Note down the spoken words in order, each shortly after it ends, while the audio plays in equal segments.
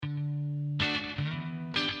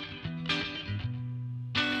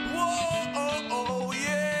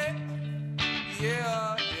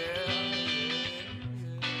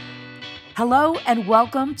Hello and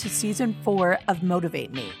welcome to Season 4 of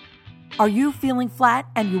Motivate Me. Are you feeling flat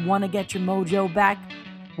and you want to get your mojo back?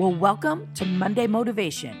 Well, welcome to Monday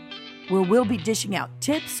Motivation, where we'll be dishing out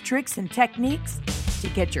tips, tricks, and techniques to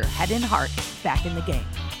get your head and heart back in the game.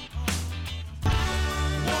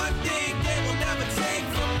 One thing they will never take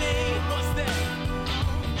from me. What's that?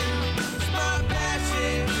 It's my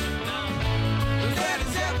passion. That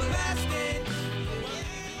is everlasting.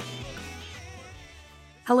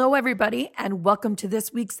 Hello, everybody, and welcome to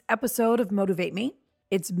this week's episode of Motivate Me.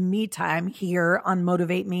 It's me time here on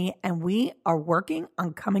Motivate Me, and we are working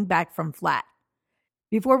on coming back from flat.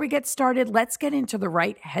 Before we get started, let's get into the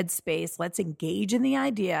right headspace. Let's engage in the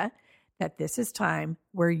idea that this is time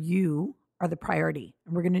where you are the priority.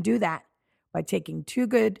 And we're going to do that by taking 2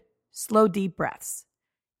 good, slow, deep breaths.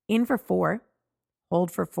 In for 4,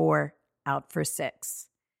 hold for 4, out for 6.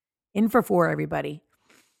 In for 4, everybody.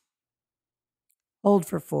 Hold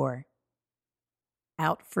for 4,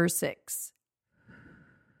 out for 6.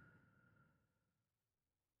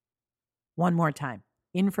 One more time.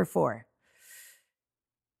 In for 4.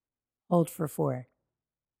 Hold for 4.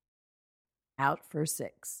 Out for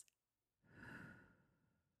 6.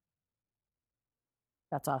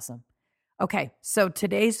 That's awesome. Okay, so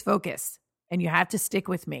today's focus, and you have to stick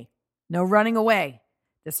with me. No running away.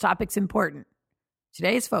 This topic's important.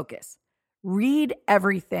 Today's focus, read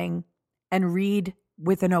everything and read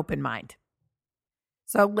with an open mind.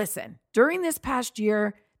 So listen, during this past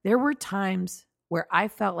year, there were times where I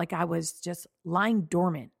felt like I was just lying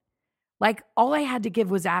dormant. Like all I had to give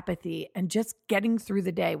was apathy, and just getting through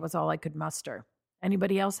the day was all I could muster.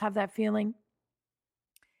 Anybody else have that feeling?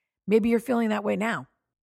 Maybe you're feeling that way now.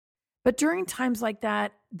 But during times like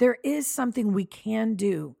that, there is something we can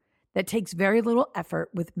do that takes very little effort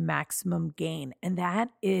with maximum gain, and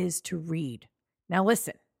that is to read. Now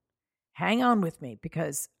listen, hang on with me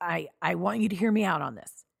because I want you to hear me out on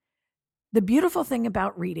this. The beautiful thing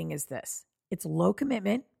about reading is this. It's low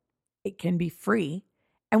commitment, it can be free,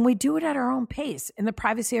 and we do it at our own pace in the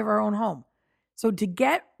privacy of our own home. So to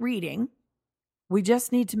get reading, we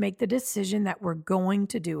just need to make the decision that we're going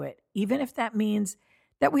to do it, even if that means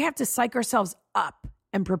that we have to psych ourselves up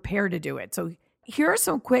and prepare to do it. So here are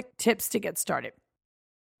some quick tips to get started.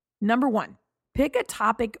 Number 1, pick a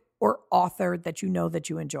topic or author that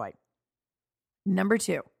you enjoy. Number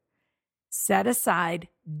 2, set aside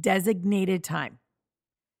designated time.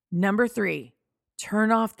 Number 3,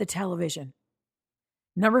 turn off the television.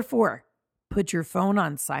 Number 4, put your phone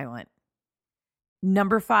on silent.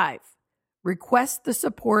 Number 5, request the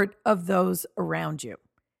support of those around you.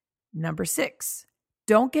 Number 6,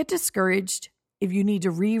 don't get discouraged if you need to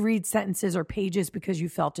reread sentences or pages because you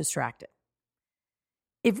felt distracted.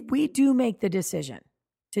 If we do make the decision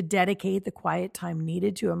to dedicate the quiet time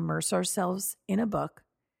needed to immerse ourselves in a book,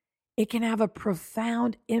 it can have a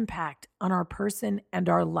profound impact on our person and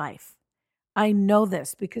our life. I know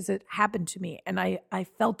this because it happened to me and I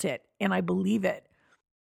felt it and I believe it.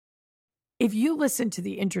 If you listened to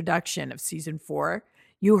the introduction of Season 4,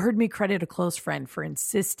 you heard me credit a close friend for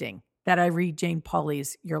insisting that I read Jane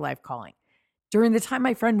Pauley's Your Life Calling. During the time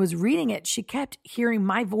my friend was reading it, she kept hearing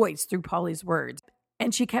my voice through Pauley's words,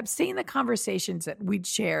 and she kept seeing the conversations that we'd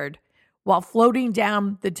shared while floating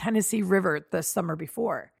down the Tennessee River the summer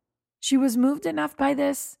before. She was moved enough by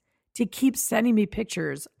this to keep sending me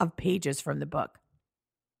pictures of pages from the book.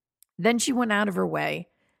 Then she went out of her way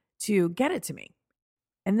to get it to me.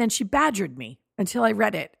 And then she badgered me until I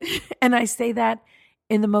read it. And I say that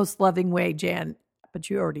in the most loving way, Jan, but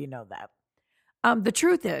you already know that. The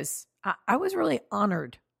truth is, I was really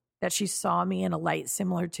honored that she saw me in a light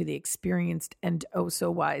similar to the experienced and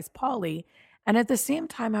oh-so-wise Pauley. And at the same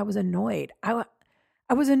time, I was annoyed. I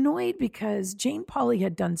was annoyed because Jane Pauley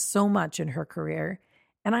had done so much in her career,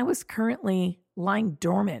 and I was currently lying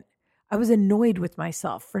dormant. I was annoyed with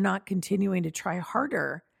myself for not continuing to try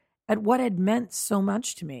harder at what had meant so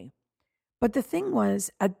much to me. But the thing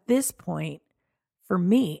was, at this point, for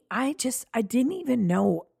me, I didn't even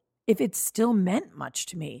know if it still meant much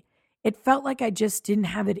to me. It felt like I just didn't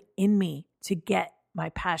have it in me to get my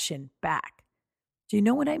passion back. Do you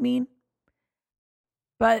know what I mean?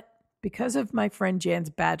 But because of my friend Jan's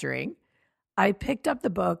badgering, I picked up the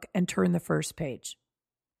book and turned the first page.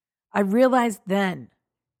 I realized then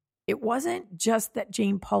it wasn't just that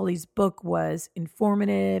Jane Pauley's book was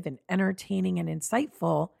informative and entertaining and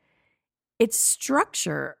insightful. Its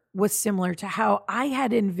structure was similar to how I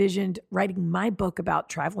had envisioned writing my book about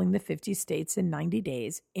traveling the 50 states in 90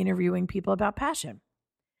 days, interviewing people about passion.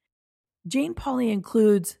 Jane Pauley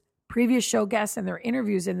includes previous show guests and their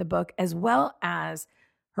interviews in the book, as well as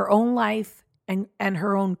her own life and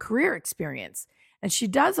her own career experience. And she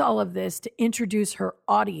does all of this to introduce her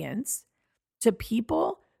audience to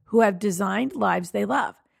people who have designed lives they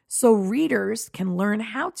love. So readers can learn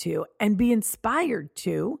how to and be inspired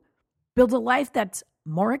to build a life that's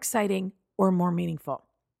more exciting or more meaningful.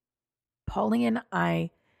 Polly and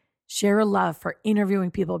I share a love for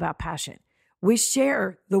interviewing people about passion. We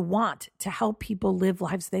share the want to help people live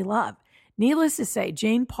lives they love. Needless to say,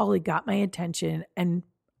 Jane Pauley got my attention and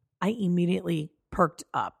I immediately perked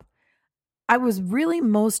up. I was really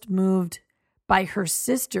most moved by her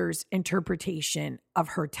sister's interpretation of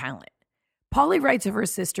her talent. Polly writes of her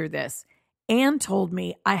sister this: Anne told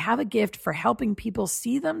me, I have a gift for helping people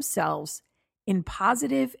see themselves in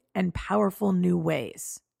positive and powerful new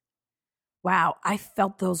ways. Wow, I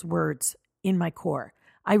felt those words in my core.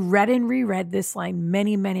 I read and reread this line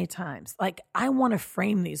many, many times. Like, I want to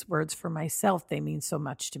frame these words for myself. They mean so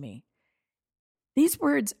much to me. These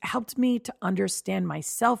words helped me to understand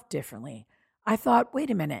myself differently. I thought,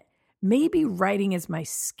 wait a minute, maybe writing is my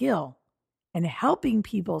skill and helping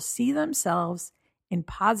people see themselves in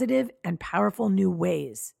positive and powerful new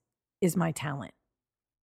ways is my talent.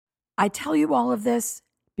 I tell you all of this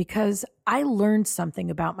because I learned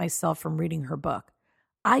something about myself from reading her book.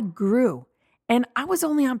 I grew, and I was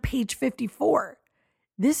only on page 54.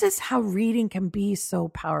 This is how reading can be so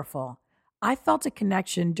powerful. I felt a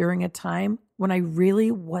connection during a time when I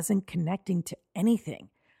really wasn't connecting to anything.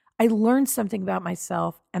 I learned something about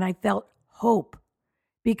myself, and I felt hope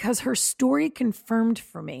because her story confirmed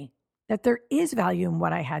for me that there is value in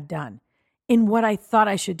what I had done, in what I thought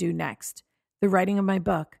I should do next, the writing of my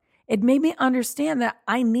book. It made me understand that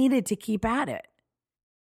I needed to keep at it.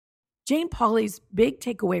 Jane Pauley's big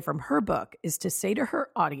takeaway from her book is to say to her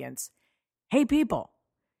audience, hey people,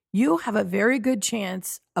 you have a very good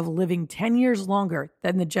chance of living 10 years longer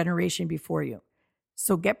than the generation before you.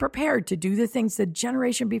 So get prepared to do the things the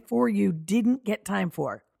generation before you didn't get time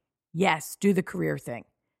for. Yes, do the career thing.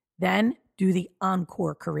 Then do the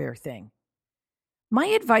encore career thing. My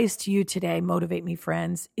advice to you today, Motivate Me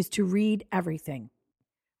friends, is to read everything.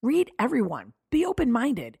 Read everyone. Be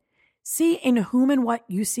open-minded. See in whom and what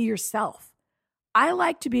you see yourself. I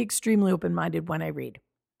like to be extremely open-minded when I read.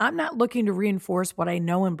 I'm not looking to reinforce what I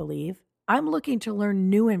know and believe. I'm looking to learn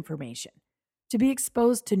new information, to be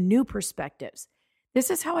exposed to new perspectives. This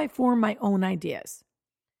is how I form my own ideas.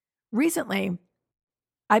 Recently,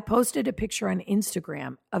 I posted a picture on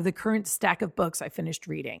Instagram of the current stack of books I finished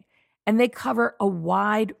reading, and they cover a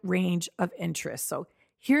wide range of interests. So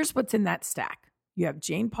here's what's in that stack. You have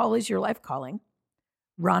Jane Pauley's Your Life Calling,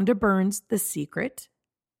 Rhonda Byrne's The Secret,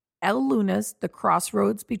 Elle Luna's The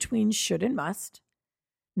Crossroads Between Should and Must,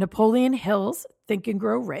 Napoleon Hill's Think and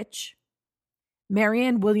Grow Rich,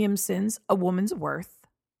 Marianne Williamson's A Woman's Worth,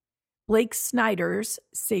 Blake Snyder's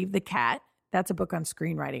Save the Cat. That's a book on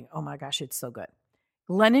screenwriting. Oh my gosh, it's so good.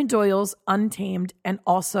 Glennon Doyle's Untamed, and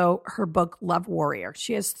also her book Love Warrior.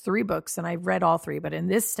 She has 3 books, and I've read all 3, but in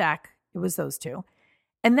this stack, it was those 2.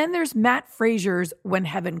 And then there's Matt Fraser's When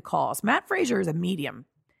Heaven Calls. Matt Fraser is a medium,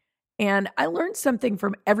 and I learned something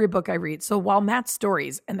from every book I read. So while Matt's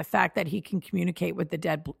stories and the fact that he can communicate with the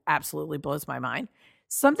dead absolutely blows my mind,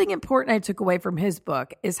 something important I took away from his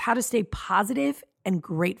book is how to stay positive and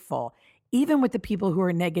grateful, even with the people who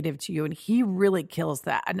are negative to you. And he really kills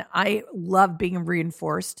that. And I love being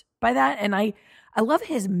reinforced by that. And I love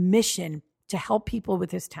his mission to help people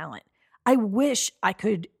with his talent. I wish I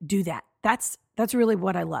could do that. That's really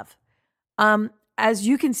what I love. As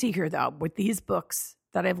you can see here, though, with these books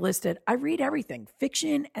that I've listed, I read everything,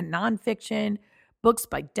 fiction and nonfiction, books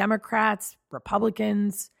by Democrats,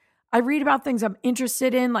 Republicans. I read about things I'm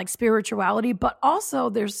interested in, like spirituality, but also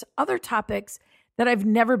there's other topics that I've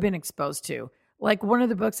never been exposed to. Like one of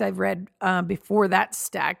the books I've read before that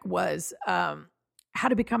stack was How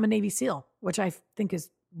to Become a Navy SEAL, which I think is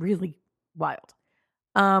really wild.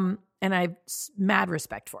 And I have mad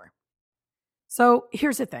respect for. So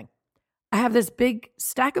here's the thing. I have this big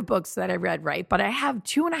stack of books that I read, right? But I have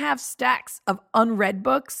 2.5 stacks of unread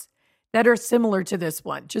books that are similar to this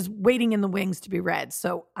one, just waiting in the wings to be read.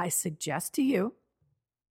 So I suggest to you,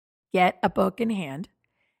 get a book in hand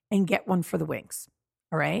and get one for the wings,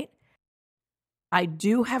 all right? I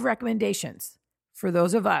do have recommendations for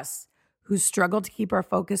those of us who struggle to keep our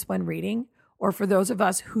focus when reading, or for those of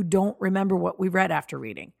us who don't remember what we read after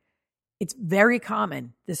reading. It's very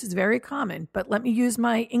common. This is very common, but let me use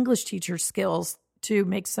my English teacher skills to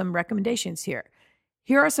make some recommendations here.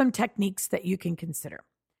 Here are some techniques that you can consider.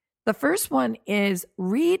 The first one is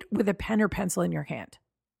read with a pen or pencil in your hand,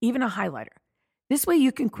 even a highlighter. This way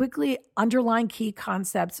you can quickly underline key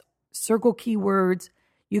concepts, circle keywords.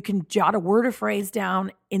 You can jot a word or phrase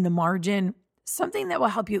down in the margin. something that will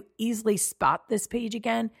help you easily spot this page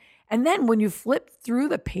again. And then when you flip through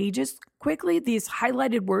the pages quickly, these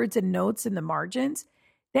highlighted words and notes in the margins,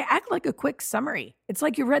 they act like a quick summary. It's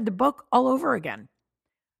like you read the book all over again.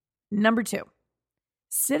 Number 2,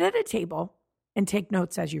 sit at a table and take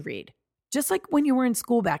notes as you read. Just like when you were in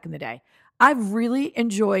school back in the day. I've really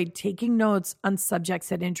enjoyed taking notes on subjects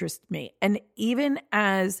that interest me. And even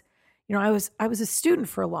as, I was a student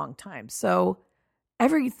for a long time. So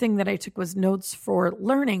everything that I took was notes for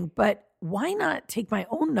learning, but why not take my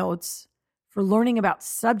own notes for learning about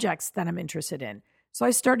subjects that I'm interested in? So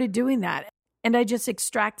I started doing that, and I just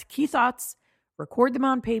extract key thoughts, record them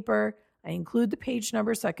on paper. I include the page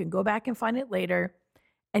number so I can go back and find it later.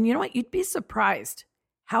 And you know what? You'd be surprised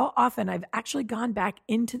how often I've actually gone back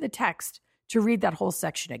into the text to read that whole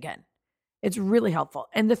section again. It's really helpful.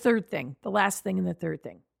 And the last thing and the third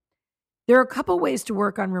thing. There are a couple ways to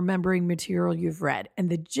work on remembering material you've read, and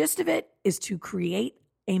the gist of it is to create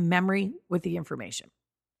a memory with the information.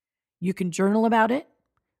 You can journal about it,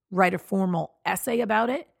 write a formal essay about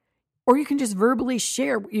it, or you can just verbally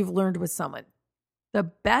share what you've learned with someone. The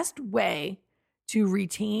best way to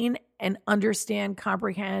retain and understand,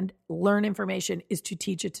 comprehend, learn information is to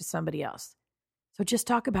teach it to somebody else. So just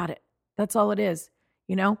talk about it. That's all it is.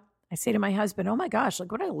 I say to my husband, oh my gosh,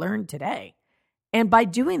 look what I learned today. And by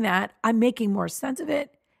doing that, I'm making more sense of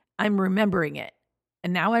it. I'm remembering it.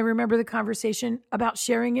 And now I remember the conversation about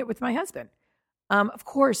sharing it with my husband. Of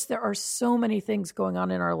course, there are so many things going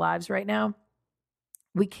on in our lives right now.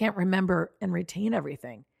 We can't remember and retain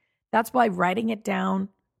everything. That's why writing it down,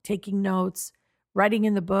 taking notes, writing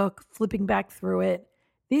in the book, flipping back through it,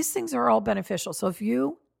 these things are all beneficial. So if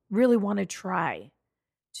you really want to try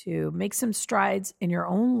to make some strides in your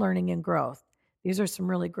own learning and growth, these are some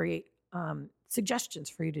really great suggestions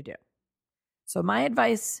for you to do. So my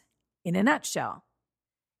advice in a nutshell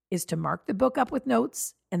is to mark the book up with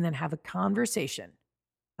notes and then have a conversation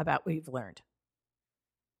about what you've learned.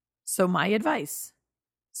 So my advice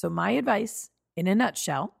in a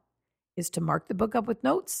nutshell is to mark the book up with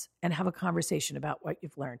notes and have a conversation about what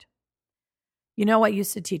you've learned. I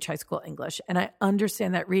used to teach high school English, and I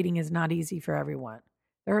understand that reading is not easy for everyone.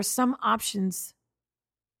 There are some options.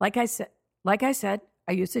 Like I said,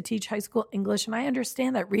 I used to teach high school English, and I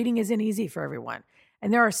understand that reading isn't easy for everyone.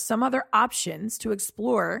 And there are some other options to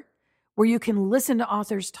explore where you can listen to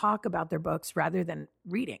authors talk about their books rather than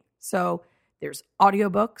reading. So there's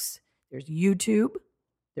audiobooks, there's YouTube,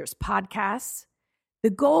 there's podcasts. The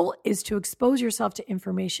goal is to expose yourself to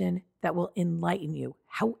information that will enlighten you,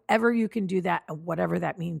 however you can do that and whatever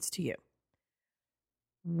that means to you.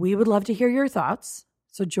 We would love to hear your thoughts.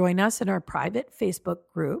 So join us in our private Facebook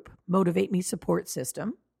group, Motivate Me Support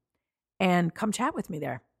System, and come chat with me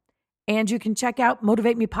there. And you can check out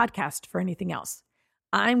Motivate Me Podcast for anything else.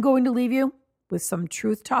 I'm going to leave you with some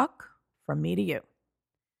truth talk from me to you.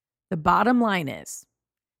 The bottom line is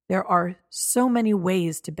there are so many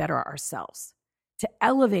ways to better ourselves, to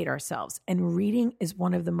elevate ourselves, and reading is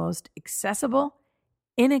one of the most accessible,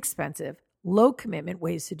 inexpensive, low commitment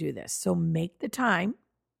ways to do this. So make the time,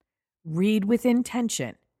 read with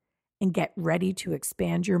intention, and get ready to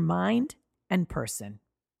expand your mind and person.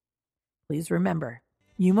 Please remember,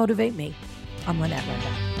 you motivate me. I'm Lynette Linda.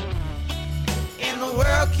 And the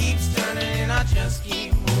world keeps turning and I just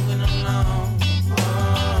keep moving along.